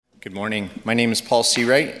Good morning. My name is Paul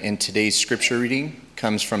Seawright, and today's scripture reading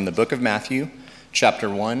comes from the book of Matthew, chapter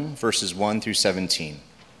 1, verses 1 through 17.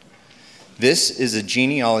 This is a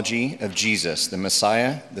genealogy of Jesus, the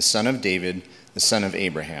Messiah, the son of David, the son of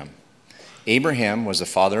Abraham. Abraham was the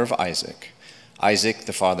father of Isaac, Isaac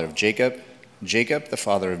the father of Jacob, Jacob the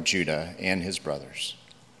father of Judah and his brothers.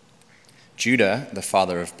 Judah the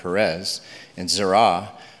father of Perez, and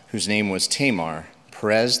Zerah, whose name was Tamar,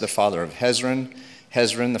 Perez the father of Hezron,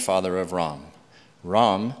 Hezron the father of Ram,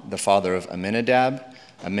 Ram the father of Amminadab,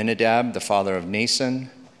 Amminadab the father of Nason,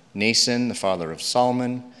 Nason the father of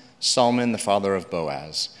Solomon, Solomon the father of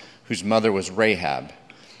Boaz, whose mother was Rahab,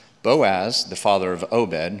 Boaz the father of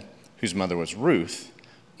Obed, whose mother was Ruth,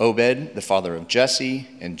 Obed the father of Jesse,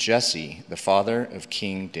 and Jesse the father of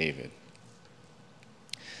King David.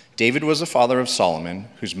 David was the father of Solomon,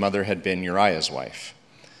 whose mother had been Uriah's wife.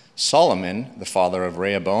 Solomon the father of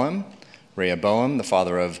Rehoboam, Rehoboam the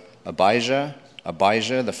father of Abijah,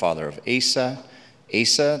 Abijah the father of Asa,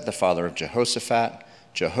 Asa the father of Jehoshaphat,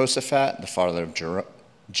 Jehoshaphat the father of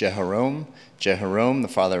Jehoram, Jehoram the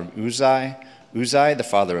father of Uzziah, Uzziah the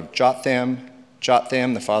father of Jotham,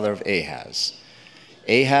 Jotham the father of Ahaz,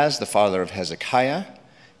 Ahaz the father of Hezekiah,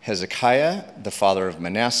 Hezekiah the father of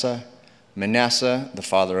Manasseh, Manasseh the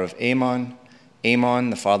father of Amon, Amon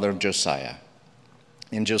the father of Josiah,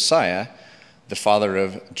 and Josiah the father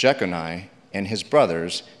of Jeconiah and his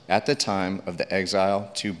brothers at the time of the exile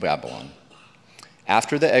to Babylon.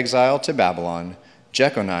 After the exile to Babylon,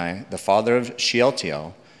 Jeconiah the father of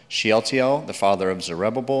Shealtiel, Shealtiel the father of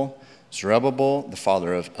Zerubbabel, Zerubbabel the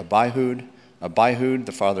father of Abihud, Abihud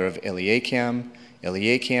the father of Eliakim,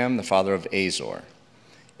 Eliakim the father of Azor,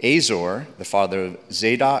 Azor the father of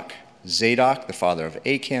Zadok, Zadok the father of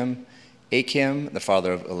Achim, Achim the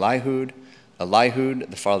father of Elihud,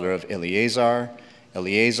 Elihud the father of Eleazar,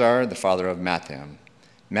 Eleazar the father of Matham,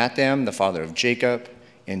 Matham the father of Jacob,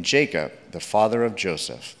 and Jacob the father of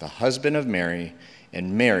Joseph, the husband of Mary,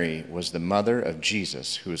 and Mary was the mother of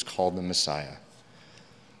Jesus, who is called the Messiah.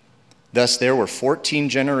 Thus there were 14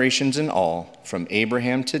 generations in all, from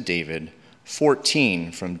Abraham to David,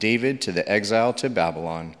 14 from David to the exile to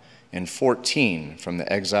Babylon, and 14 from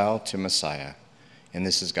the exile to Messiah. And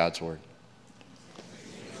this is God's word.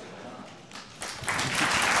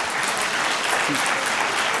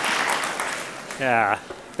 Yeah,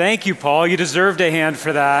 thank you, Paul. You deserved a hand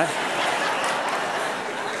for that.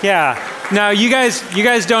 Yeah. Now, you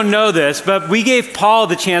guys don't know this, but we gave Paul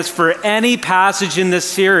the chance for any passage in this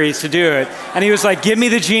series to do it, and he was like, give me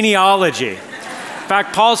the genealogy. In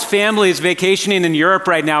fact, Paul's family is vacationing in Europe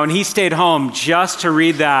right now, and he stayed home just to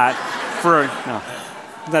read that no,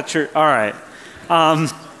 that's true. All right.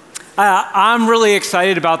 I'm really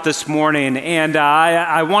excited about this morning, and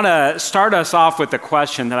I want to start us off with a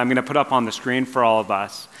question that I'm going to put up on the screen for all of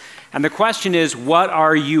us. And the question is, what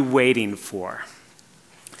are you waiting for?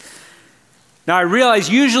 Now, I realize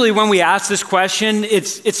usually when we ask this question,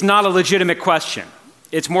 it's not a legitimate question.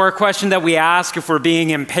 It's more a question that we ask if we're being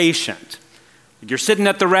impatient. You're sitting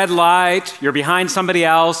at the red light, you're behind somebody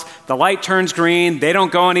else, the light turns green, they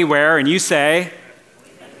don't go anywhere, and you say,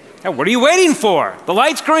 hey, what are you waiting for? The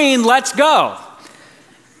light's green, let's go.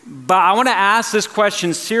 But I want to ask this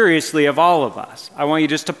question seriously of all of us. I want you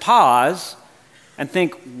just to pause and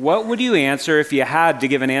think, what would you answer if you had to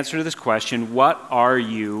give an answer to this question? What are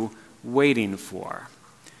you waiting for?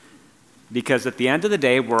 Because at the end of the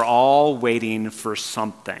day, we're all waiting for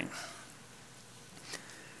something.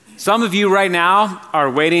 Some of you right now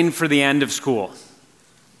are waiting for the end of school.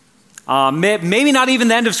 Maybe not even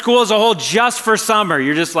the end of school as a whole, just for summer.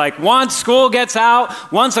 You're just like, once school gets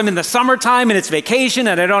out, once I'm in the summertime and it's vacation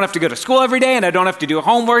and I don't have to go to school every day and I don't have to do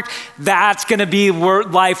homework, that's going to be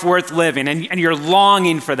life worth living. And you're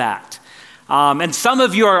longing for that. And some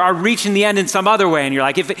of you are reaching the end in some other way. And you're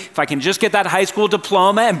like, if I can just get that high school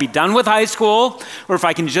diploma and be done with high school, or if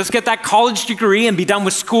I can just get that college degree and be done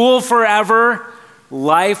with school forever,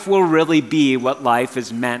 life will really be what life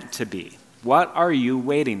is meant to be. What are you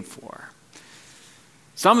waiting for?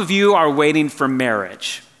 Some of you are waiting for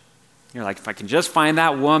marriage. You're like, if I can just find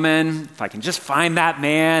that woman, if I can just find that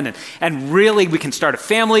man, and really we can start a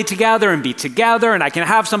family together and be together, and I can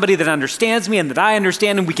have somebody that understands me and that I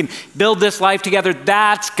understand, and we can build this life together,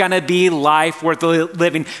 that's going to be life worth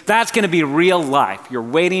living. That's going to be real life. You're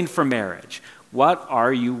waiting for marriage. What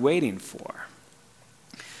are you waiting for?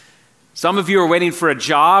 Some of you are waiting for a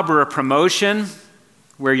job or a promotion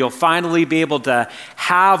where you'll finally be able to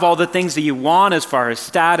have all the things that you want as far as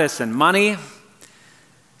status and money.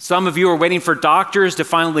 Some of you are waiting for doctors to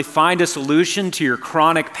finally find a solution to your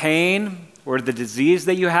chronic pain or the disease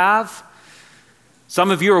that you have. Some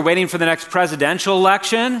of you are waiting for the next presidential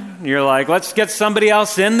election. You're like, let's get somebody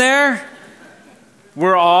else in there.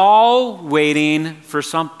 We're all waiting for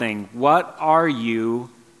something. What are you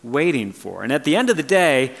waiting for? And at the end of the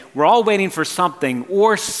day, we're all waiting for something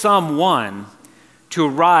or someone to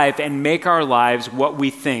arrive and make our lives what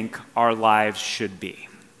we think our lives should be.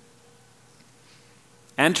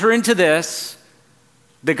 Enter into this,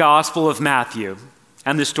 the Gospel of Matthew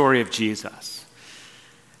and the story of Jesus.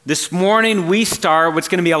 This morning, we start what's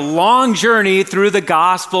going to be a long journey through the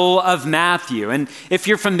Gospel of Matthew. And if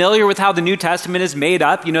you're familiar with how the New Testament is made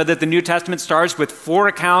up, you know that the New Testament starts with 4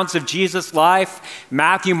 accounts of Jesus' life: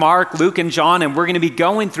 Matthew, Mark, Luke, and John. And we're going to be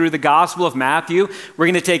going through the Gospel of Matthew. We're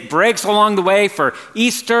going to take breaks along the way for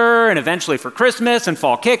Easter and eventually for Christmas and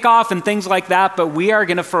fall kickoff and things like that. But we are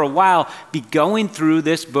going to, for a while, be going through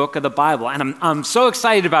this book of the Bible. And I'm so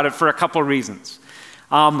excited about it for a couple of reasons.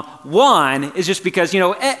 One is just because,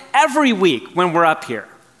 every week when we're up here,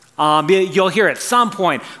 you'll hear at some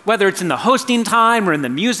point, whether it's in the hosting time or in the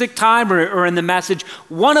music time or in the message,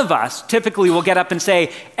 one of us typically will get up and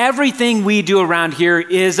say, everything we do around here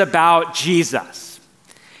is about Jesus.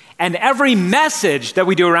 And every message that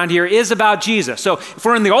we do around here is about Jesus. So if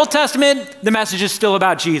we're in the Old Testament, the message is still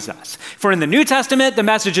about Jesus. If we're in the New Testament, the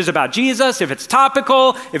message is about Jesus. If it's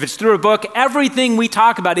topical, if it's through a book, everything we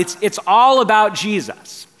talk about, it's all about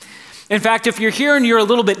Jesus. In fact, if you're here and you're a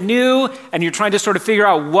little bit new and you're trying to sort of figure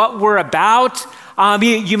out what we're about,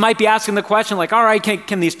 you might be asking the question like, all right,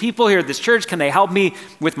 can these people here at this church, can they help me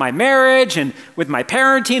with my marriage and with my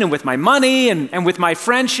parenting and with my money and with my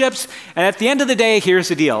friendships? And at the end of the day, here's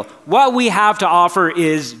the deal. What we have to offer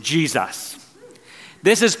is Jesus.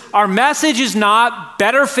 Our message is not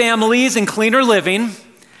better families and cleaner living.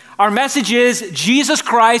 Our message is Jesus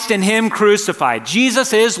Christ and Him crucified.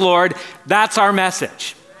 Jesus is Lord. That's our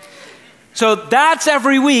message. So that's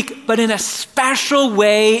every week, but in a special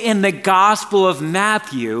way in the Gospel of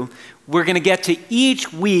Matthew, we're going to get to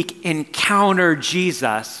each week encounter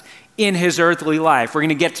Jesus in His earthly life. We're going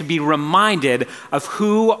to get to be reminded of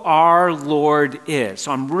who our Lord is.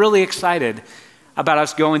 So I'm really excited about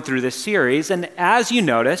us going through this series. And as you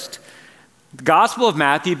noticed, the Gospel of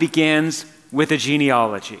Matthew begins with a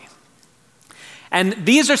genealogy. And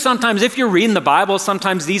these are sometimes, if you're reading the Bible,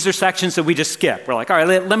 sometimes these are sections that we just skip. We're like, all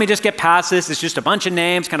right, let me just get past this. It's just a bunch of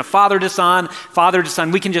names, kind of father to son.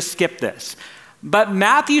 We can just skip this. But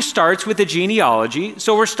Matthew starts with a genealogy,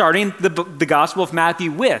 so we're starting the Gospel of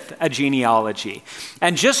Matthew with a genealogy.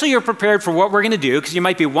 And just so you're prepared for what we're going to do, because you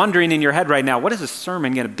might be wondering in your head right now, what is this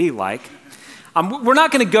sermon going to be like? We're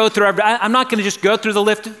not going to go through, I'm not going to just go through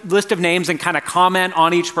the list of names and kind of comment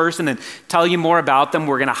on each person and tell you more about them.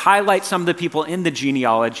 We're going to highlight some of the people in the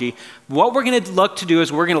genealogy. What we're going to look to do is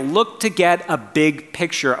we're going to look to get a big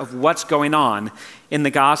picture of what's going on in the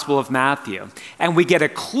Gospel of Matthew. And we get a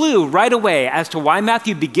clue right away as to why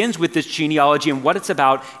Matthew begins with this genealogy and what it's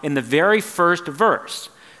about in the very first verse.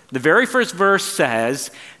 The very first verse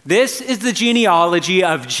says, "This is the genealogy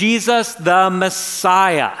of Jesus the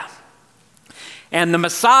Messiah." And the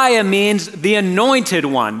Messiah means the anointed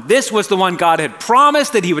one. This was the one God had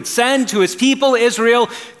promised that He would send to His people, Israel,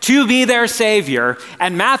 to be their Savior.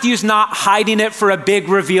 And Matthew's not hiding it for a big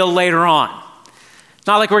reveal later on. It's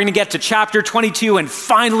not like we're going to get to chapter 22 and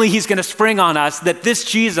finally He's going to spring on us that this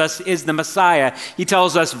Jesus is the Messiah. He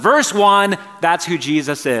tells us, verse 1, that's who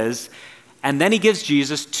Jesus is. And then He gives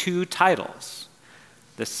Jesus 2 titles: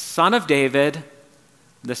 the Son of David,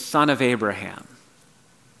 the Son of Abraham.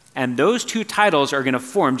 And those 2 titles are going to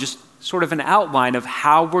form just sort of an outline of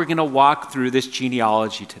how we're going to walk through this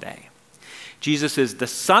genealogy today. Jesus is the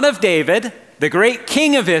Son of David, the great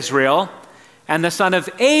King of Israel, and the Son of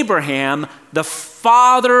Abraham, the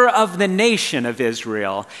father of the nation of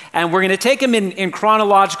Israel. And we're going to take them in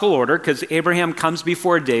chronological order because Abraham comes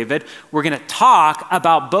before David. We're going to talk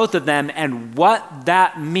about both of them and what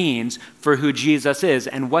that means for who Jesus is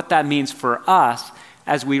and what that means for us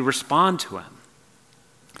as we respond to Him.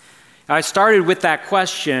 I started with that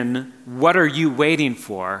question, what are you waiting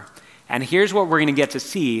for? And here's what we're going to get to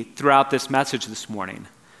see throughout this message this morning.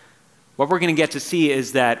 What we're going to get to see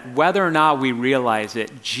is that whether or not we realize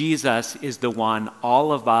it, Jesus is the one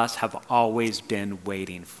all of us have always been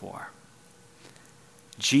waiting for.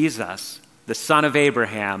 Jesus, the Son of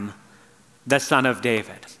Abraham, the Son of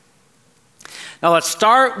David. Now let's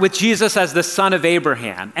start with Jesus as the Son of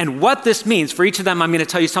Abraham. And what this means, for each of them I'm going to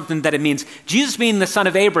tell you something that it means. Jesus being the Son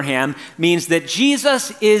of Abraham means that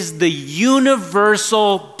Jesus is the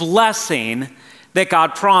universal blessing that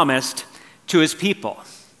God promised to His people.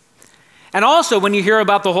 And also, when you hear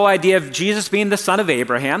about the whole idea of Jesus being the son of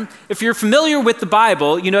Abraham, if you're familiar with the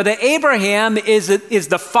Bible, you know that Abraham is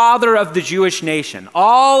the father of the Jewish nation.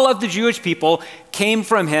 All of the Jewish people came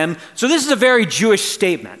from him. So this is a very Jewish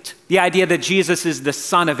statement, the idea that Jesus is the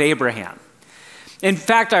son of Abraham. In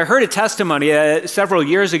fact, I heard a testimony several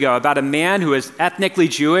years ago about a man who was ethnically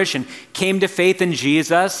Jewish and came to faith in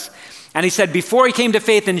Jesus. And he said before he came to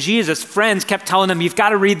faith in Jesus, friends kept telling him, you've got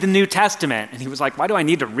to read the New Testament. And he was like, why do I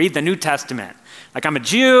need to read the New Testament? Like, I'm a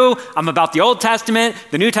Jew, I'm about the Old Testament.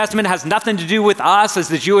 The New Testament has nothing to do with us as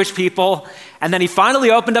the Jewish people. And then he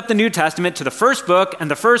finally opened up the New Testament to the first book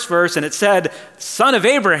and the first verse, and it said, son of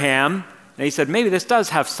Abraham. And he said, maybe this does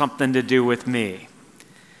have something to do with me.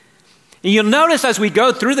 And you'll notice as we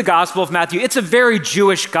go through the Gospel of Matthew, it's a very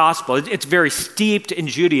Jewish gospel. It's very steeped in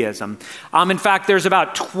Judaism. In fact, there's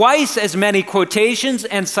about twice as many quotations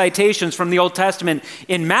and citations from the Old Testament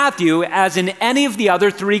in Matthew as in any of the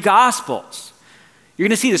other three Gospels. You're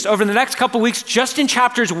going to see this over the next couple weeks, just in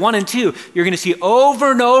chapters 1 and 2. You're going to see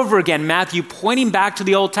over and over again Matthew pointing back to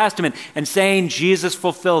the Old Testament and saying Jesus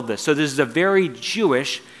fulfilled this. So this is a very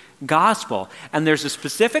Jewish gospel. And there's a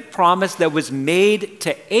specific promise that was made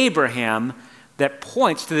to Abraham that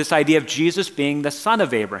points to this idea of Jesus being the son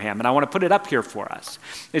of Abraham. And I want to put it up here for us.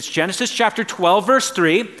 It's Genesis chapter 12, verse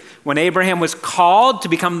 3. When Abraham was called to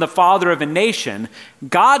become the father of a nation,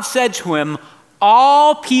 God said to him,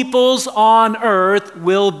 all peoples on earth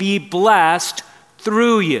will be blessed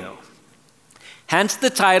through you. Hence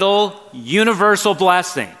the title, Universal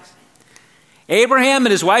Blessing. Abraham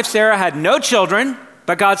and his wife Sarah had no children,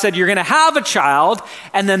 but God said, you're going to have a child,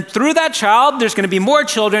 and then through that child, there's going to be more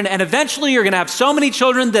children, and eventually you're going to have so many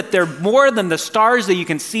children that they're more than the stars that you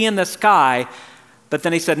can see in the sky. But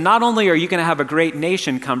then he said, not only are you going to have a great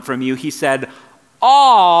nation come from you, he said,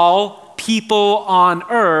 all people on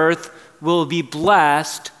earth will be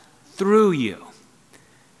blessed through you.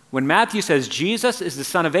 When Matthew says Jesus is the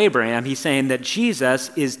son of Abraham, he's saying that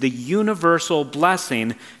Jesus is the universal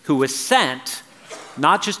blessing who was sent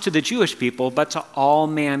not just to the Jewish people, but to all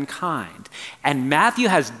mankind. And Matthew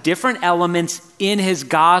has different elements in his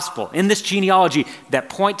gospel, in this genealogy, that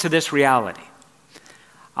point to this reality.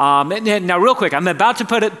 Now, real quick, I'm about to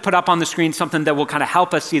put up on the screen something that will kind of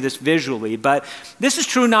help us see this visually, but this is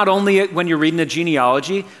true not only when you're reading a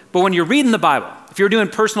genealogy, but when you're reading the Bible. If you're doing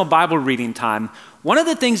personal Bible reading time, one of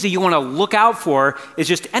the things that you want to look out for is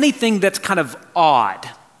just anything that's kind of odd.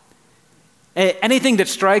 Anything that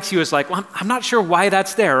strikes you as like, well, I'm not sure why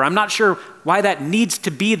that's there, or I'm not sure why that needs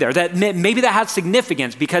to be there, that maybe that has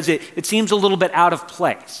significance because it seems a little bit out of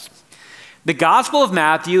place. The Gospel of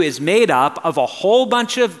Matthew is made up of a whole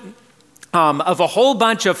bunch of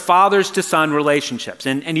fathers to son relationships.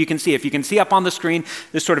 And you can see, if you can see up on the screen,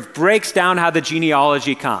 this sort of breaks down how the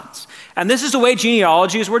genealogy comes. And this is the way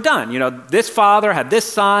genealogies were done. You know, this father had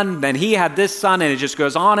this son, then he had this son, and it just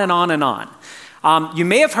goes on and on and on. You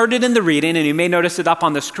may have heard it in the reading, and you may notice it up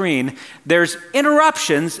on the screen. There's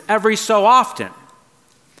interruptions every so often.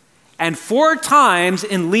 And 4 times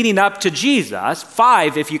in leading up to Jesus,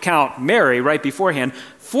 5 if you count Mary right beforehand,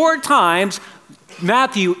 4 times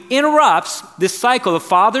Matthew interrupts this cycle of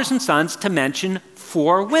fathers and sons to mention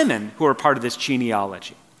 4 women who are part of this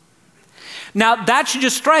genealogy. Now, that should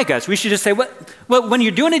just strike us. We should just say, well, when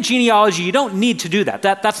you're doing a genealogy, you don't need to do that.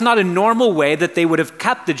 That's not a normal way that they would have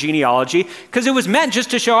kept the genealogy, because it was meant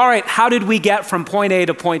just to show, all right, how did we get from point A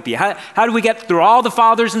to point B? How did we get through all the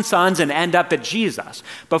fathers and sons and end up at Jesus?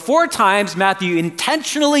 But 4 times, Matthew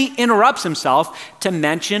intentionally interrupts himself to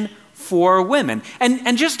mention 4 women.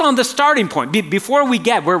 And just on the starting point, before we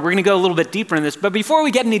get, we're going to go a little bit deeper in this, but before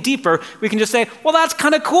we get any deeper, we can just say, well, that's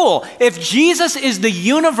kind of cool. If Jesus is the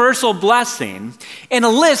universal blessing in a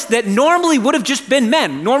list that normally would have just been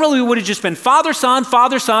men, normally would have just been father, son,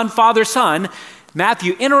 father, son, father, son,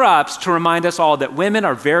 Matthew interrupts to remind us all that women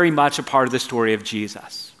are very much a part of the story of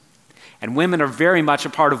Jesus. And women are very much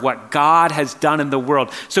a part of what God has done in the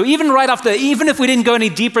world. So even if we didn't go any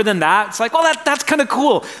deeper than that, it's like, well, that's kind of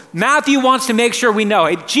cool. Matthew wants to make sure we know,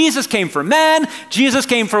 hey, Jesus came for men, Jesus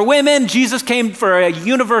came for women, Jesus came for a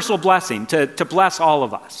universal blessing to bless all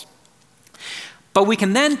of us. But we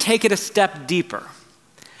can then take it a step deeper.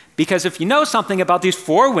 Because if you know something about these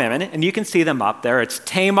 4 women, and you can see them up there, it's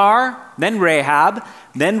Tamar, then Rahab,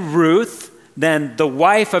 then Ruth, then the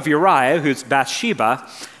wife of Uriah, who's Bathsheba.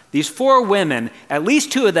 These 4 women, at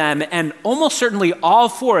least 2 of them, and almost certainly all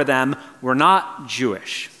 4 of them, were not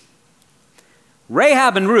Jewish.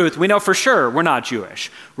 Rahab and Ruth, we know for sure were not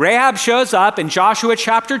Jewish. Rahab shows up in Joshua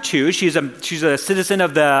chapter 2. She's a citizen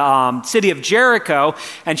of the city of Jericho,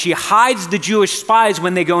 and she hides the Jewish spies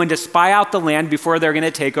when they go in to spy out the land before they're going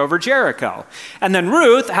to take over Jericho. And then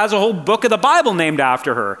Ruth has a whole book of the Bible named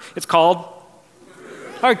after her. It's called...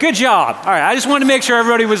 All right, good job. All right, I just wanted to make sure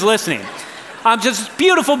everybody was listening. Just a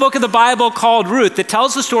beautiful book of the Bible called Ruth that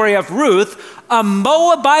tells the story of Ruth, a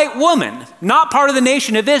Moabite woman, not part of the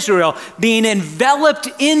nation of Israel, being enveloped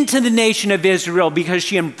into the nation of Israel because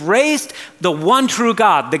she embraced the one true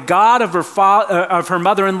God, the God of her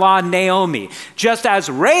mother-in-law Naomi. Just as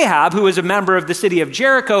Rahab, who is a member of the city of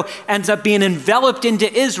Jericho, ends up being enveloped into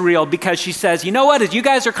Israel because she says, you know what, as you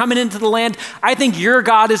guys are coming into the land, I think your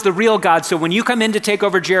God is the real God. So when you come in to take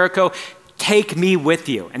over Jericho, take me with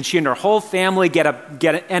you. And she and her whole family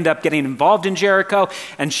end up getting involved in Jericho,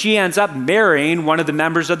 and she ends up marrying one of the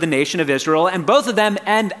members of the nation of Israel, and both of them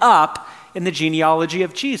end up in the genealogy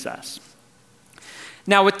of Jesus.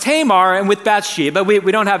 Now with Tamar and with Bathsheba, we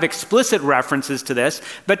don't have explicit references to this,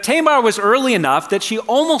 but Tamar was early enough that she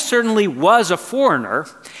almost certainly was a foreigner.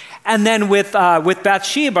 And then with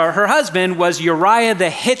Bathsheba, her husband was Uriah the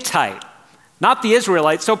Hittite, not the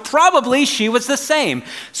Israelite, so probably she was the same.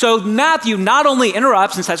 So Matthew not only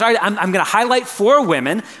interrupts and says, all right, I'm going to highlight 4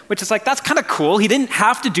 women, which is like, that's kind of cool. He didn't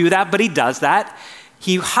have to do that, but he does that.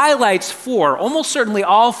 He highlights 4, almost certainly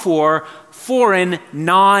all 4, foreign,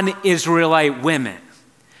 non-Israelite women,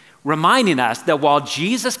 reminding us that while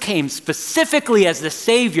Jesus came specifically as the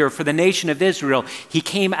Savior for the nation of Israel, he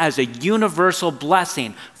came as a universal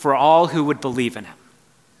blessing for all who would believe in him.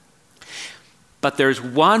 But there's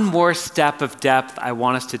one more step of depth I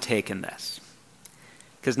want us to take in this.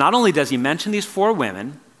 Because not only does he mention these 4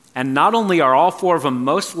 women, and not only are all 4 of them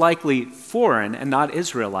most likely foreign and not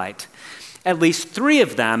Israelite, at least 3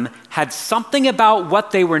 of them had something about what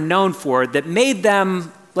they were known for that made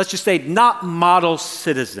them, let's just say, not model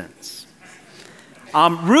citizens.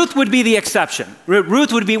 Ruth would be the exception.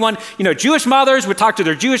 Ruth would be one, Jewish mothers would talk to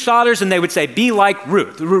their Jewish daughters and they would say, be like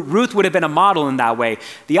Ruth. Ruth would have been a model in that way.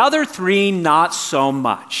 The other 3, not so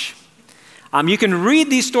much. You can read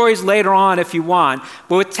these stories later on if you want,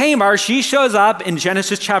 but with Tamar, she shows up in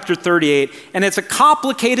Genesis chapter 38, and it's a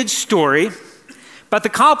complicated story, but the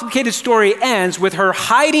complicated story ends with her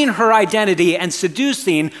hiding her identity and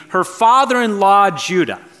seducing her father-in-law,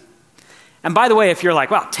 Judah. And by the way, if you're like,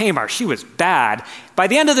 well, Tamar, she was bad, by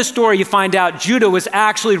the end of the story, you find out Judah was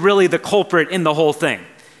actually really the culprit in the whole thing.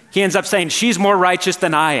 He ends up saying, she's more righteous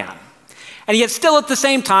than I am. And yet still at the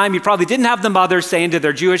same time, you probably didn't have the mothers saying to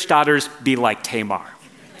their Jewish daughters, be like Tamar.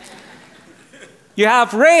 You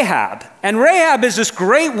have Rahab, and Rahab is this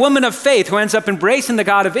great woman of faith who ends up embracing the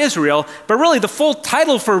God of Israel, but really the full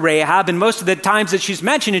title for Rahab, and most of the times that she's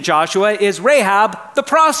mentioned in Joshua, is Rahab the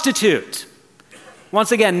prostitute.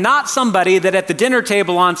 Once again, not somebody that at the dinner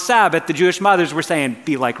table on Sabbath, the Jewish mothers were saying,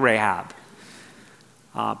 be like Rahab.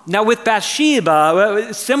 Now with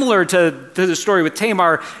Bathsheba, similar to the story with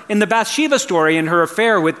Tamar, in the Bathsheba story and her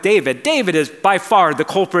affair with David, David is by far the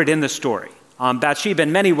culprit in the story. Bathsheba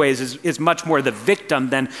in many ways is much more the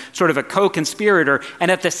victim than sort of a co-conspirator.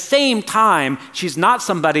 And at the same time, she's not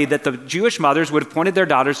somebody that the Jewish mothers would have pointed their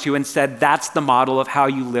daughters to and said, that's the model of how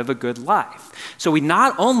you live a good life. So we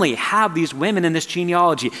not only have these women in this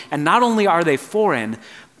genealogy, and not only are they foreign,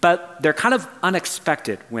 but they're kind of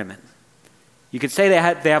unexpected women. You could say they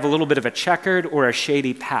have a little bit of a checkered or a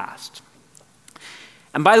shady past.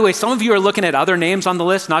 And by the way, some of you are looking at other names on the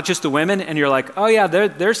list, not just the women, and you're like, oh yeah,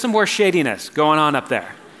 there's some more shadiness going on up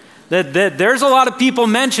there. There's a lot of people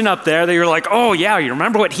mentioned up there that you're like, oh yeah, you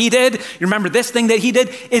remember what he did? You remember this thing that he did?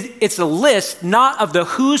 It's a list not of the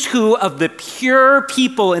who's who of the pure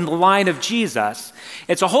people in the line of Jesus.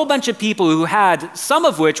 It's a whole bunch of people who had, some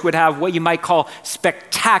of which would have what you might call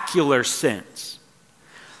spectacular sins.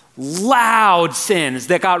 Loud sins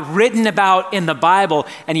that got written about in the Bible,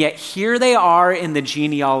 and yet here they are in the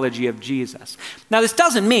genealogy of Jesus. Now, this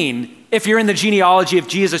doesn't mean if you're in the genealogy of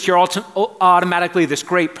Jesus, you're automatically this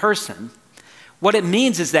great person. What it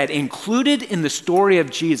means is that included in the story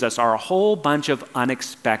of Jesus are a whole bunch of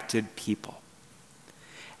unexpected people.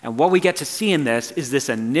 And what we get to see in this is this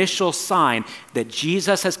initial sign that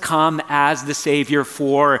Jesus has come as the Savior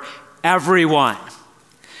for everyone.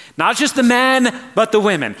 Not just the men, but the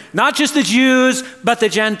women. Not just the Jews, but the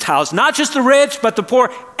Gentiles. Not just the rich, but the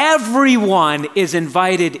poor. Everyone is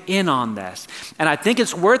invited in on this. And I think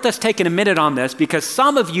it's worth us taking a minute on this because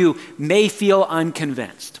some of you may feel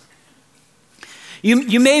unconvinced.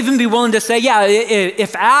 You may even be willing to say, yeah,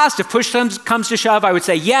 if asked, if push comes to shove, I would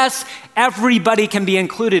say, yes, everybody can be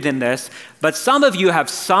included in this. But some of you have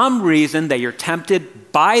some reason that you're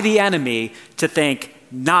tempted by the enemy to think,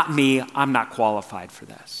 not me, I'm not qualified for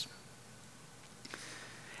this.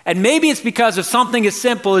 And maybe it's because of something as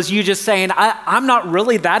simple as you just saying, I'm not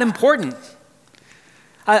really that important.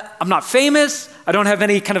 I'm not famous. I don't have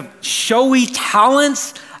any kind of showy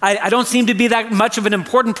talents. I don't seem to be that much of an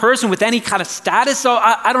important person with any kind of status, so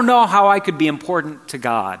I don't know how I could be important to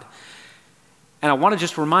God. And I want to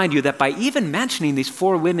just remind you that by even mentioning these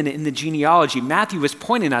 4 women in the genealogy, Matthew is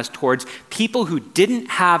pointing us towards people who didn't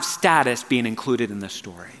have status being included in the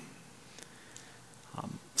story.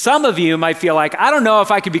 Some of you might feel like, I don't know if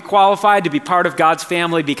I could be qualified to be part of God's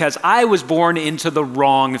family because I was born into the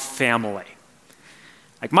wrong family.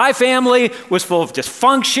 Like my family was full of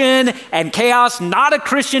dysfunction and chaos, not a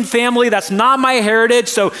Christian family. That's not my heritage.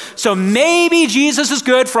 So maybe Jesus is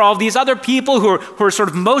good for all these other people who are sort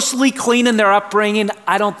of mostly clean in their upbringing.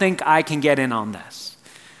 I don't think I can get in on this.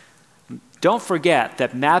 Don't forget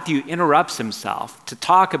that Matthew interrupts himself to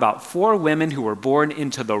talk about 4 women who were born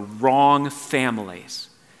into the wrong families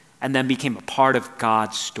and then became a part of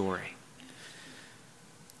God's story.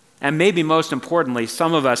 And maybe most importantly,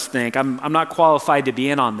 some of us think, I'm not qualified to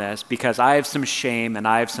be in on this because I have some shame and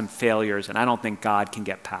I have some failures, and I don't think God can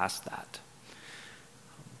get past that.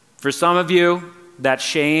 For some of you, that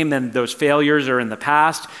shame and those failures are in the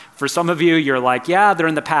past. For some of you, you're like, yeah, they're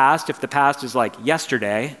in the past. If the past is like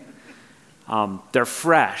yesterday, they're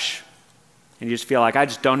fresh. And you just feel like, I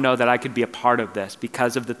just don't know that I could be a part of this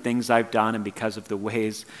because of the things I've done and because of the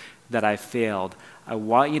ways that I failed. I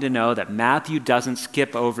want you to know that Matthew doesn't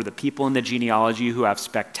skip over the people in the genealogy who have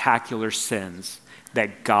spectacular sins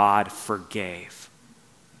that God forgave.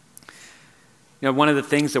 You know, one of the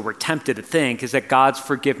things that we're tempted to think is that God's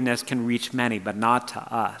forgiveness can reach many, but not to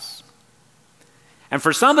us. And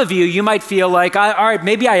for some of you, you might feel like, all right,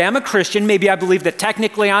 maybe I am a Christian. Maybe I believe that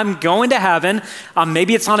technically I'm going to heaven.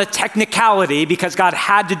 Maybe it's on a technicality because God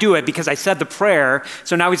had to do it because I said the prayer,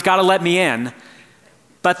 so now he's got to let me in.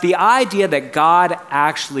 But the idea that God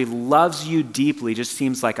actually loves you deeply just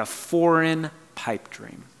seems like a foreign pipe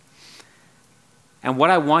dream. And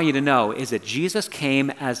what I want you to know is that Jesus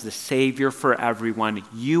came as the Savior for everyone.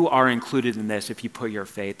 You are included in this if you put your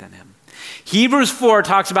faith in him. Hebrews 4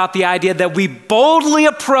 talks about the idea that we boldly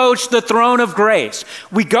approach the throne of grace.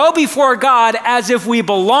 We go before God as if we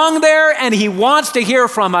belong there and he wants to hear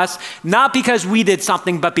from us, not because we did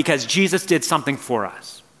something, but because Jesus did something for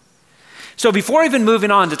us. So before even moving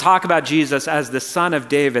on to talk about Jesus as the Son of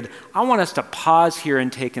David, I want us to pause here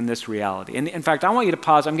and take in this reality. And in fact, I want you to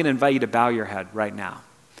pause. I'm going to invite you to bow your head right now.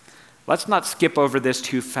 Let's not skip over this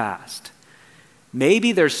too fast.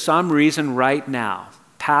 Maybe there's some reason right now,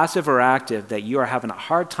 passive or active, that you are having a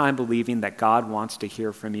hard time believing that God wants to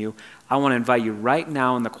hear from you. I want to invite you right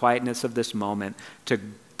now in the quietness of this moment to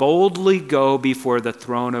boldly go before the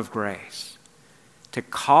throne of grace, to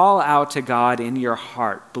call out to God in your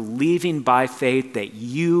heart, believing by faith that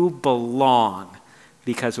you belong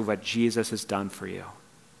because of what Jesus has done for you.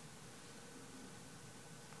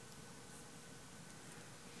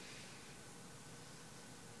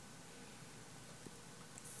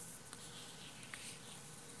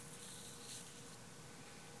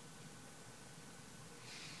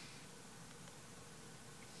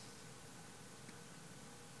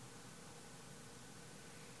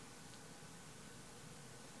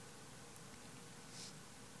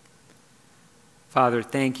 Father,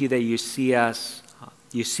 thank you that you see us.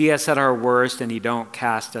 You see us at our worst and you don't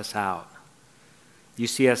cast us out. You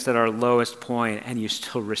see us at our lowest point and you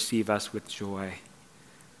still receive us with joy.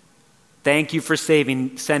 Thank you for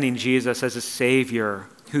sending Jesus as a Savior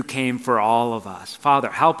who came for all of us. Father,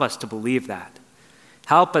 help us to believe that.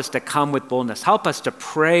 Help us to come with boldness. Help us to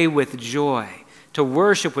pray with joy, to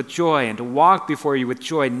worship with joy, and to walk before you with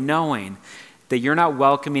joy, knowing that you're not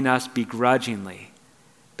welcoming us begrudgingly,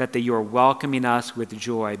 but that you are welcoming us with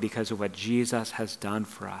joy because of what Jesus has done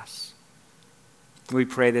for us. We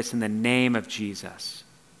pray this in the name of Jesus.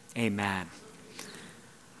 Amen. All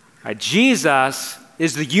right, Jesus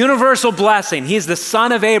is the universal blessing. He's the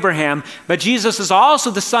son of Abraham, but Jesus is also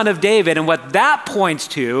the son of David. And what that points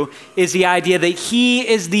to is the idea that he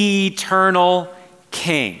is the eternal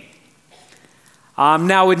king.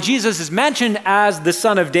 Now, when Jesus is mentioned as the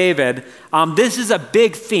son of David, this is a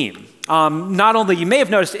big theme. Not only, you may have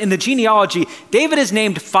noticed in the genealogy, David is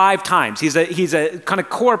named 5 times. He's a kind of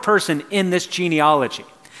core person in this genealogy.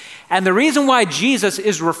 And the reason why Jesus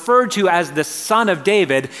is referred to as the son of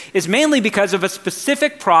David is mainly because of a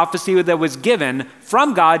specific prophecy that was given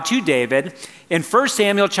from God to David in 1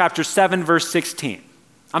 Samuel chapter 7, verse 16.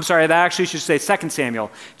 I'm sorry, that actually should say 2 Samuel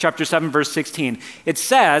chapter 7, verse 16. It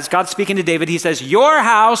says, God speaking to David, he says, your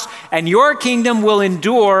house and your kingdom will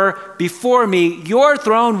endure before me. Your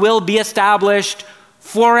throne will be established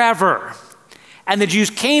forever. And the Jews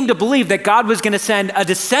came to believe that God was going to send a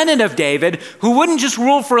descendant of David who wouldn't just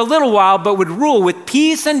rule for a little while, but would rule with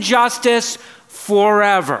peace and justice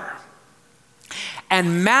forever.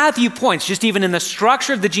 And Matthew points, just even in the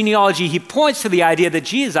structure of the genealogy, he points to the idea that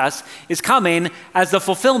Jesus is coming as the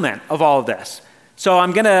fulfillment of all of this. So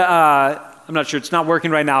I'm not sure, it's not working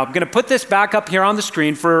right now. I'm going to put this back up here on the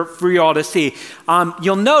screen for you all to see.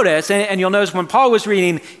 You'll notice, and you'll notice when Paul was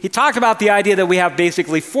reading, he talked about the idea that we have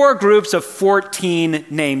basically 4 groups of 14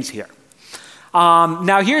 names here.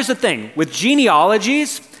 Now here's the thing, with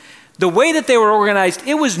genealogies, the way that they were organized,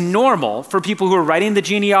 it was normal for people who were writing the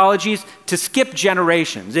genealogies to skip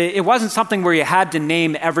generations. It wasn't something where you had to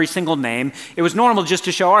name every single name. It was normal just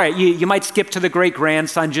to show, all right, you might skip to the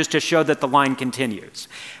great-grandson just to show that the line continues.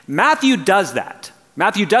 Matthew does that.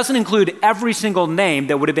 Matthew doesn't include every single name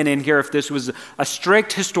that would have been in here if this was a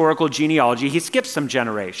strict historical genealogy. He skips some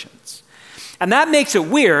generations. And that makes it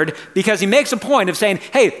weird because he makes a point of saying,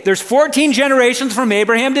 hey, there's 14 generations from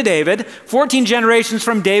Abraham to David, 14 generations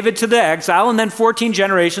from David to the exile, and then 14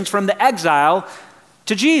 generations from the exile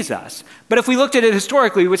to Jesus. But if we looked at it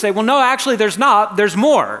historically, we would say, well, no, actually there's not, there's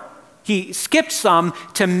more. He skipped some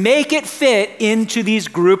to make it fit into these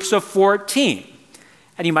groups of 14.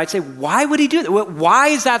 And you might say, why would he do that? Why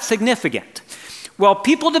is that significant? Well,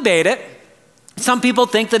 people debate it. Some people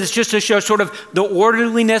think that it's just to show sort of the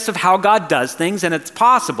orderliness of how God does things, and it's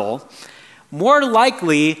possible. More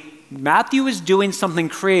likely, Matthew is doing something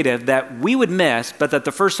creative that we would miss, but that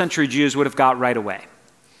the first century Jews would have got right away.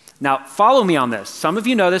 Now, follow me on this. Some of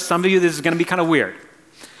you know this. Some of you, this is going to be kind of weird.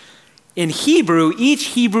 In Hebrew, each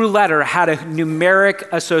Hebrew letter had a numeric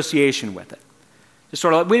association with it. It's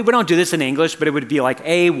sort of like, we don't do this in English, but it would be like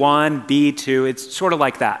A1, B2. It's sort of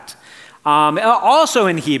like that. Also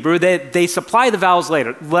in Hebrew, they supply the vowels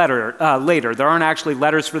later. There aren't actually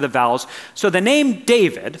letters for the vowels. So the name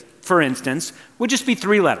David, for instance, would just be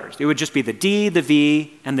 3 letters. It would just be the D, the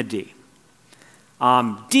V, and the D.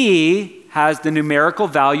 D has the numerical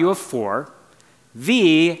value of 4.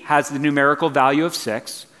 V has the numerical value of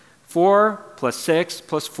 6. 4 plus 6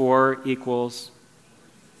 plus 4 equals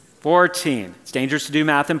 14. It's dangerous to do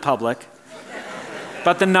math in public,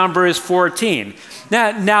 but the number is 14.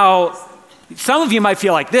 Now, some of you might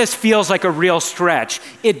feel like this feels like a real stretch.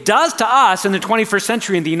 It does to us in the 21st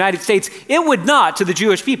century in the United States. It would not to the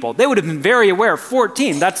Jewish people. They would have been very aware of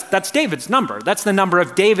 14. That's David's number. That's the number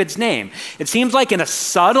of David's name. It seems like in a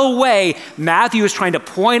subtle way, Matthew is trying to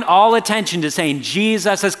point all attention to saying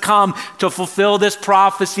Jesus has come to fulfill this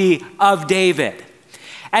prophecy of David.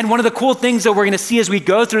 And one of the cool things that we're going to see as we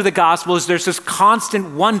go through the gospel is there's this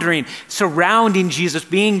constant wondering surrounding Jesus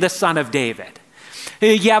being the son of David.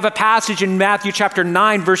 You have a passage in Matthew chapter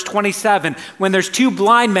 9, verse 27, when there's 2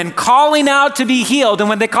 blind men calling out to be healed. And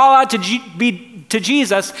when they call out to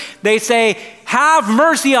Jesus, they say, have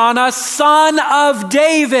mercy on us, son of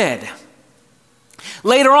David.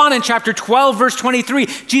 Later on in chapter 12, verse 23,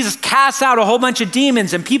 Jesus casts out a whole bunch of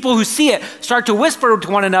demons, and people who see it start to whisper to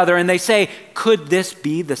one another, and they say, could this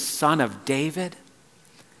be the son of David?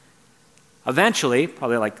 Eventually,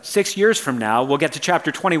 probably like 6 years from now, we'll get to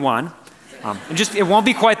chapter 21. It won't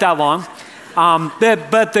be quite that long.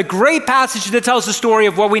 But the great passage that tells the story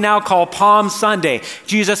of what we now call Palm Sunday,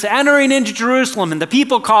 Jesus entering into Jerusalem, and the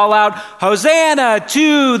people call out, Hosanna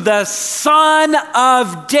to the Son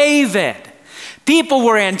of David. People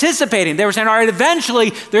were anticipating. They were saying, all right, eventually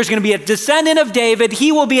there's going to be a descendant of David.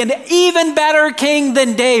 He will be an even better king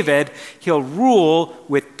than David. He'll rule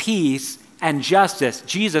with peace and justice.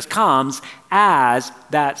 Jesus comes as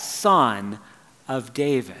that son of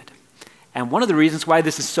David. And one of the reasons why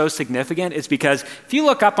this is so significant is because if you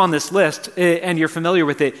look up on this list and you're familiar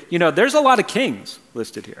with it, you know, there's a lot of kings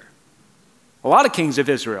listed here. A lot of kings of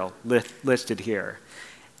Israel listed here.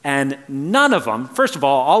 And none of them, first of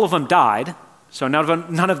all of them died. So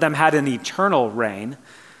none of them had an eternal reign,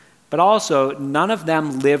 but also none of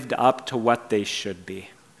them lived up to what they should be.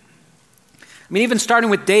 I mean, even starting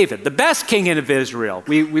with David, the best king of Israel.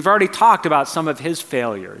 We've already talked about some of his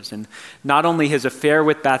failures, and not only his affair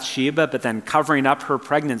with Bathsheba, but then covering up her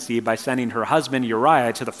pregnancy by sending her husband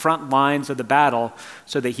Uriah to the front lines of the battle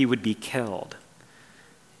so that he would be killed.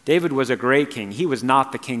 David was a great king. He was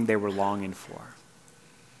not the king they were longing for.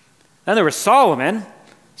 Then there was Solomon.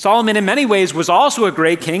 Solomon in many ways was also a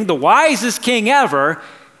great king, the wisest king ever,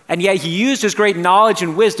 and yet he used his great knowledge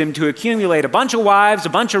and wisdom to accumulate a bunch of wives, a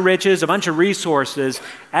bunch of riches, a bunch of resources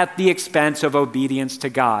at the expense of obedience to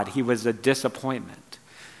God. He was a disappointment.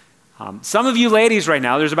 Some of you ladies right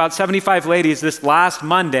now, there's about 75 ladies this last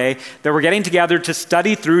Monday that were getting together to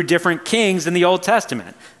study through different kings in the Old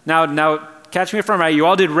Testament. Now, catch me if I'm right, you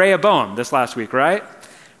all did Rehoboam this last week, right?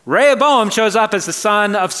 Rehoboam shows up as the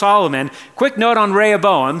son of Solomon. Quick note on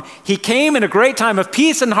Rehoboam. He came in a great time of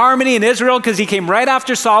peace and harmony in Israel because he came right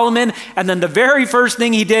after Solomon, and then the very first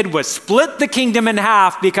thing he did was split the kingdom in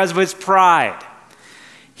half because of his pride.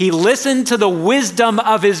 He listened to the wisdom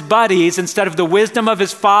of his buddies instead of the wisdom of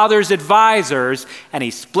his father's advisors, and he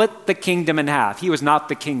split the kingdom in half. He was not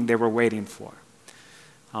the king they were waiting for.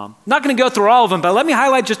 I'm not going to go through all of them, but let me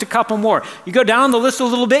highlight just a couple more. You go down the list a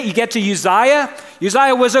little bit, you get to Uzziah.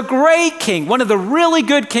 Uzziah was a great king, one of the really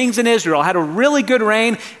good kings in Israel, had a really good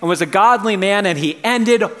reign, and was a godly man, and he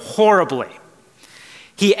ended horribly.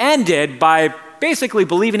 He ended by basically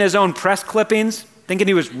believing his own press clippings, thinking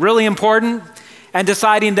he was really important, and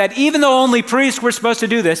deciding that even though only priests were supposed to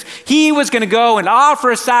do this, he was going to go and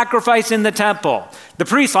offer a sacrifice in the temple. The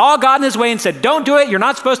priests all got in his way and said, don't do it, you're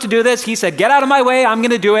not supposed to do this. He said, get out of my way, I'm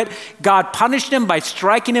going to do it. God punished him by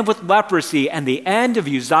striking him with leprosy, and the end of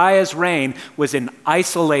Uzziah's reign was in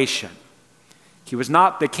isolation. He was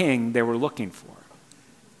not the king they were looking for.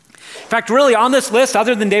 In fact, really on this list,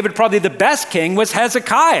 other than David, probably the best king was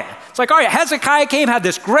Hezekiah. It's like, all right, Hezekiah came, had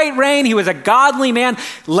this great reign. He was a godly man,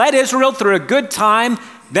 led Israel through a good time.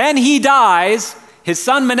 Then he dies. His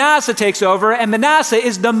son Manasseh takes over, and Manasseh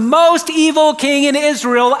is the most evil king in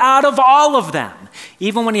Israel out of all of them.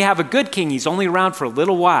 Even when you have a good king, he's only around for a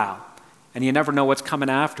little while, and you never know what's coming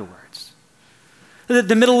afterwards.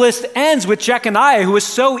 The middle list ends with Jeconiah, who was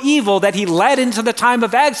so evil that he led into the time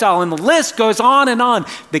of exile, and the list goes on and on.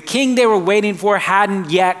 The king they were waiting for hadn't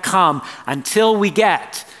yet come until we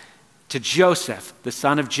get to Joseph, the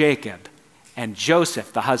son of Jacob, and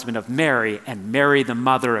Joseph, the husband of Mary, and Mary, the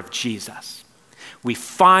mother of Jesus. We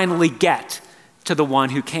finally get to the one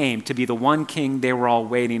who came to be the one king they were all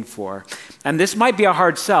waiting for. And this might be a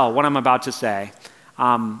hard sell, what I'm about to say.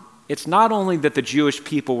 It's not only that the Jewish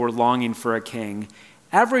people were longing for a king,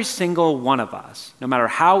 every single one of us, no matter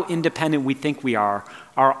how independent we think we are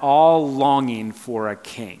all longing for a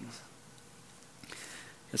king.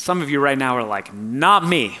 Some of you right now are like, not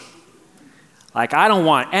me. Like, I don't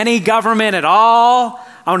want any government at all.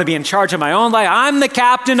 I want to be in charge of my own life. I'm the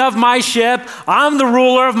captain of my ship. I'm the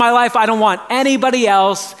ruler of my life. I don't want anybody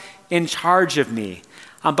else in charge of me.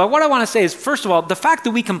 But what I want to say is, first of all, the fact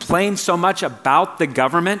that we complain so much about the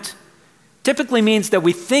government typically means that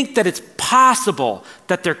we think that it's possible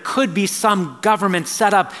that there could be some government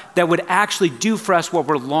set up that would actually do for us what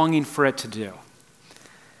we're longing for it to do.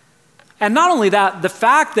 And not only that, the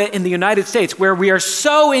fact that in the United States, where we are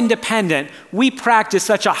so independent, we practice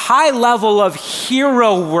such a high level of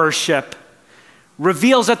hero worship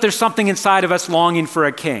reveals that there's something inside of us longing for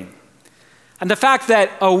a king. And the fact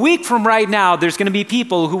that a week from right now, there's going to be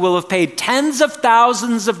people who will have paid tens of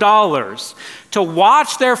thousands of dollars to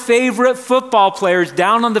watch their favorite football players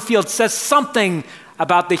down on the field says something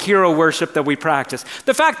about the hero worship that we practice.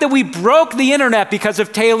 The fact that we broke the internet because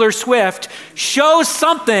of Taylor Swift shows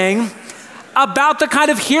something about the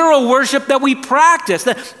kind of hero worship that we practice.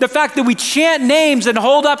 The fact that we chant names and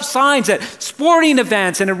hold up signs at sporting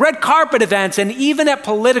events and at red carpet events and even at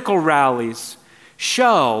political rallies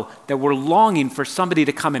show that we're longing for somebody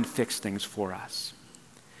to come and fix things for us.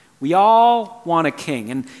 We all want a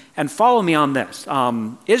king. And follow me on this.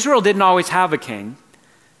 Israel didn't always have a king,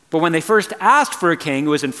 but when they first asked for a king, it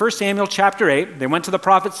was in 1 Samuel chapter 8. They went to the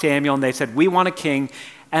prophet Samuel and they said, we want a king.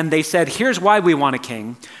 And they said, here's why we want a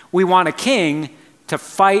king. We want a king to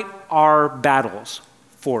fight our battles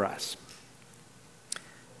for us.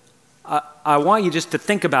 I want you just to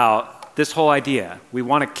think about this whole idea. We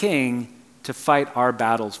want a king to fight our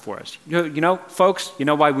battles for us. You know, folks, you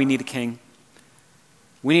know why we need a king?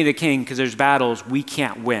 We need a king because there's battles we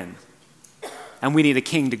can't win. And we need a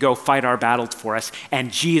king to go fight our battles for us.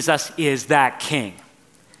 And Jesus is that king.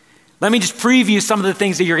 Let me just preview some of the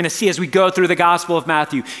things that you're going to see as we go through the Gospel of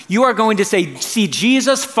Matthew. You are going to see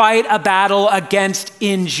Jesus fight a battle against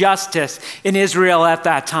injustice in Israel at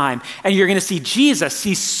that time. And you're going to see Jesus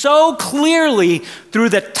see so clearly through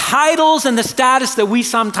the titles and the status that we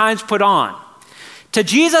sometimes put on. To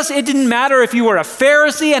Jesus, it didn't matter if you were a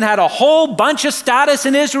Pharisee and had a whole bunch of status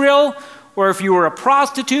in Israel, or if you were a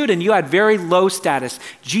prostitute and you had very low status.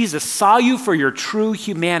 Jesus saw you for your true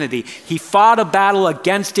humanity. He fought a battle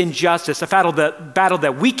against injustice, a battle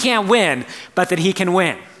that we can't win, but that he can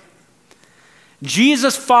win.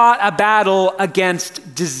 Jesus fought a battle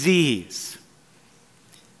against disease.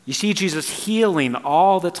 You see Jesus healing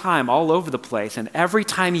all the time, all over the place. And every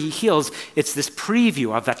time he heals, it's this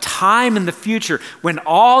preview of the time in the future when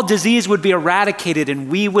all disease would be eradicated and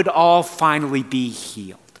we would all finally be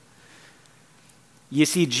healed. You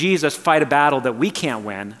see Jesus fight a battle that we can't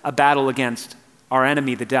win, a battle against our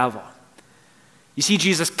enemy, the devil. You see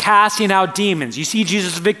Jesus casting out demons. You see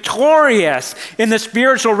Jesus victorious in the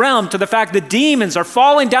spiritual realm to the fact that demons are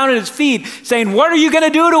falling down at his feet saying, "What are you going to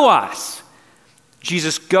do to us?"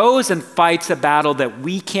 Jesus goes and fights a battle that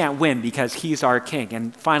we can't win because he's our king.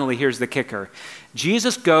 And finally, here's the kicker.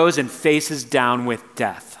 Jesus goes and faces down with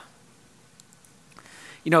death.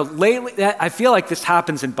 You know, lately, I feel like this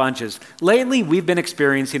happens in bunches. Lately, we've been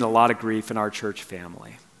experiencing a lot of grief in our church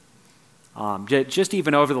family. Just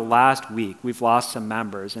even over the last week, we've lost some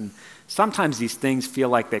members, and sometimes these things feel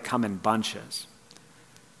like they come in bunches.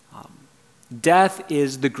 Death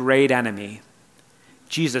is the great enemy.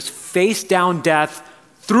 Jesus faced down death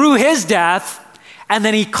through his death, and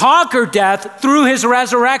then he conquered death through his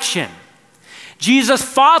resurrection. Jesus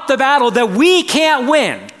fought the battle that we can't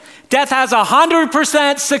win. Death has a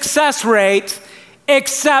 100% success rate,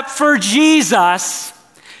 except for Jesus.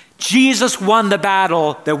 Jesus won the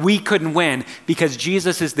battle that we couldn't win because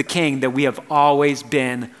Jesus is the king that we have always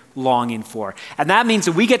been longing for. And that means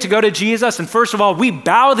that we get to go to Jesus, and first of all, we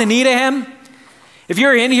bow the knee to him. If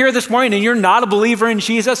you're in here this morning and you're not a believer in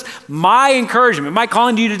Jesus, my encouragement, my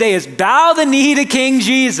calling to you today is bow the knee to King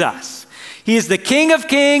Jesus. He is the King of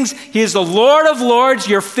Kings. He is the Lord of Lords.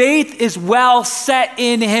 Your faith is well set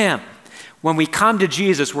in him. When we come to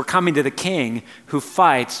Jesus, we're coming to the King who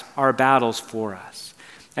fights our battles for us.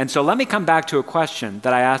 And so let me come back to a question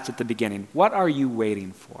that I asked at the beginning. What are you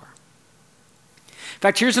waiting for? In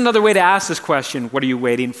fact, here's another way to ask this question, what are you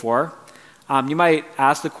waiting for? You might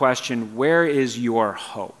ask the question, where is your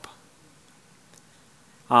hope?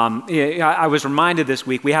 I was reminded this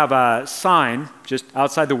week, we have a sign just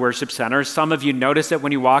outside the worship center. Some of you notice it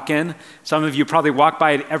when you walk in. Some of you probably walk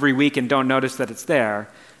by it every week and don't notice that it's there.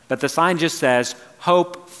 But the sign just says,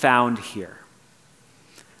 hope found here.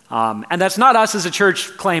 And that's not us as a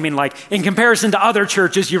church claiming like, in comparison to other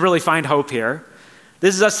churches, you really find hope here.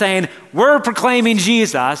 This is us saying, we're proclaiming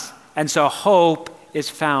Jesus, and so hope is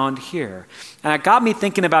found here. And it got me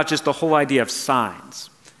thinking about just the whole idea of signs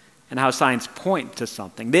and how signs point to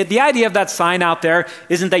something. The idea of that sign out there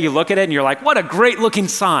isn't that you look at it and you're like, what a great looking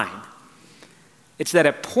sign. It's that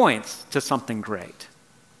it points to something great.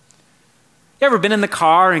 You ever been in the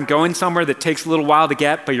car and going somewhere that takes a little while to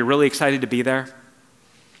get, but you're really excited to be there?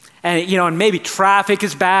 And, and maybe traffic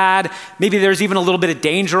is bad. Maybe there's even a little bit of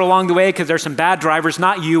danger along the way because there's some bad drivers,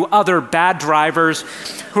 not you, other bad drivers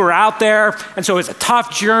who are out there. And so it's a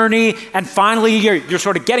tough journey. And finally, you're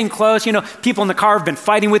sort of getting close. People in the car have been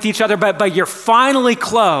fighting with each other, but you're finally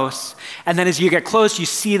close. And then as you get close, you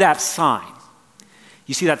see that sign.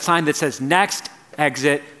 You see that sign that says, next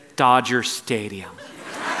exit, Dodger Stadium.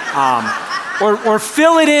 Or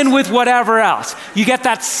fill it in with whatever else. You get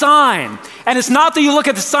that sign. And it's not that you look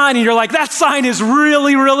at the sign and you're like, that sign is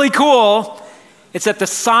really, really cool. It's that the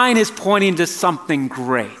sign is pointing to something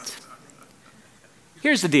great.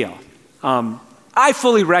 Here's the deal. I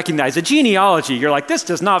fully recognize the genealogy. You're like, this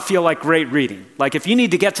does not feel like great reading. Like if you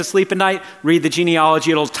need to get to sleep at night, read the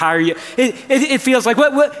genealogy, it'll tire you. It feels like,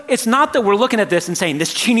 what? It's not that we're looking at this and saying,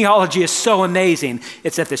 this genealogy is so amazing.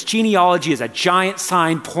 It's that this genealogy is a giant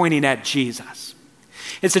sign pointing at Jesus.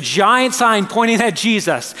 It's a giant sign pointing at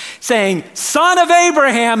Jesus saying, son of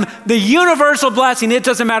Abraham, the universal blessing. It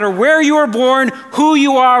doesn't matter where you were born, who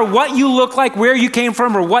you are, what you look like, where you came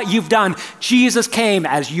from, or what you've done. Jesus came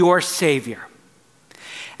as your Savior.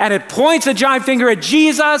 And it points a giant finger at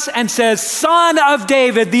Jesus and says, Son of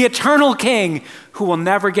David, the eternal King, who will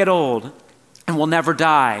never get old and will never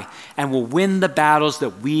die and will win the battles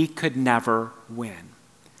that we could never win.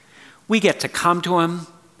 We get to come to him.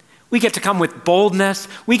 We get to come with boldness.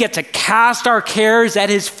 We get to cast our cares at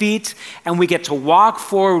his feet, and we get to walk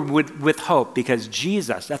forward with hope because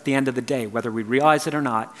Jesus, at the end of the day, whether we realize it or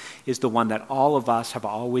not, is the one that all of us have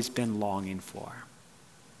always been longing for.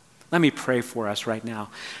 Let me pray for us right now.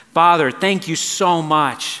 Father, thank you so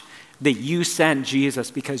much that you sent Jesus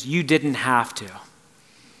because you didn't have to.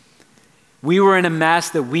 We were in a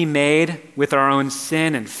mess that we made with our own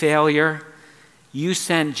sin and failure. You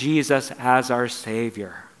sent Jesus as our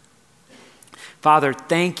Savior. Father,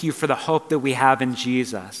 thank you for the hope that we have in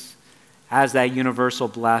Jesus as that universal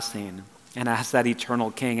blessing and as that eternal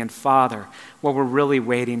King. And Father, what we're really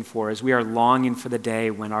waiting for is we are longing for the day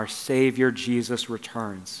when our Savior Jesus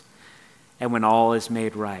returns and when all is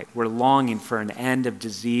made right. We're longing for an end of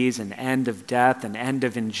disease, an end of death, an end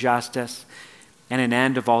of injustice. and an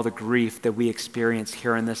end of all the grief that we experience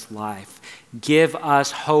here in this life. Give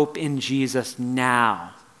us hope in Jesus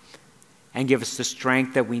now, and give us the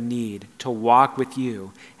strength that we need to walk with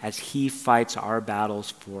you as he fights our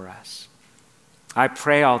battles for us. I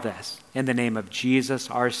pray all this in the name of Jesus,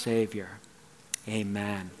 our Savior.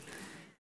 Amen.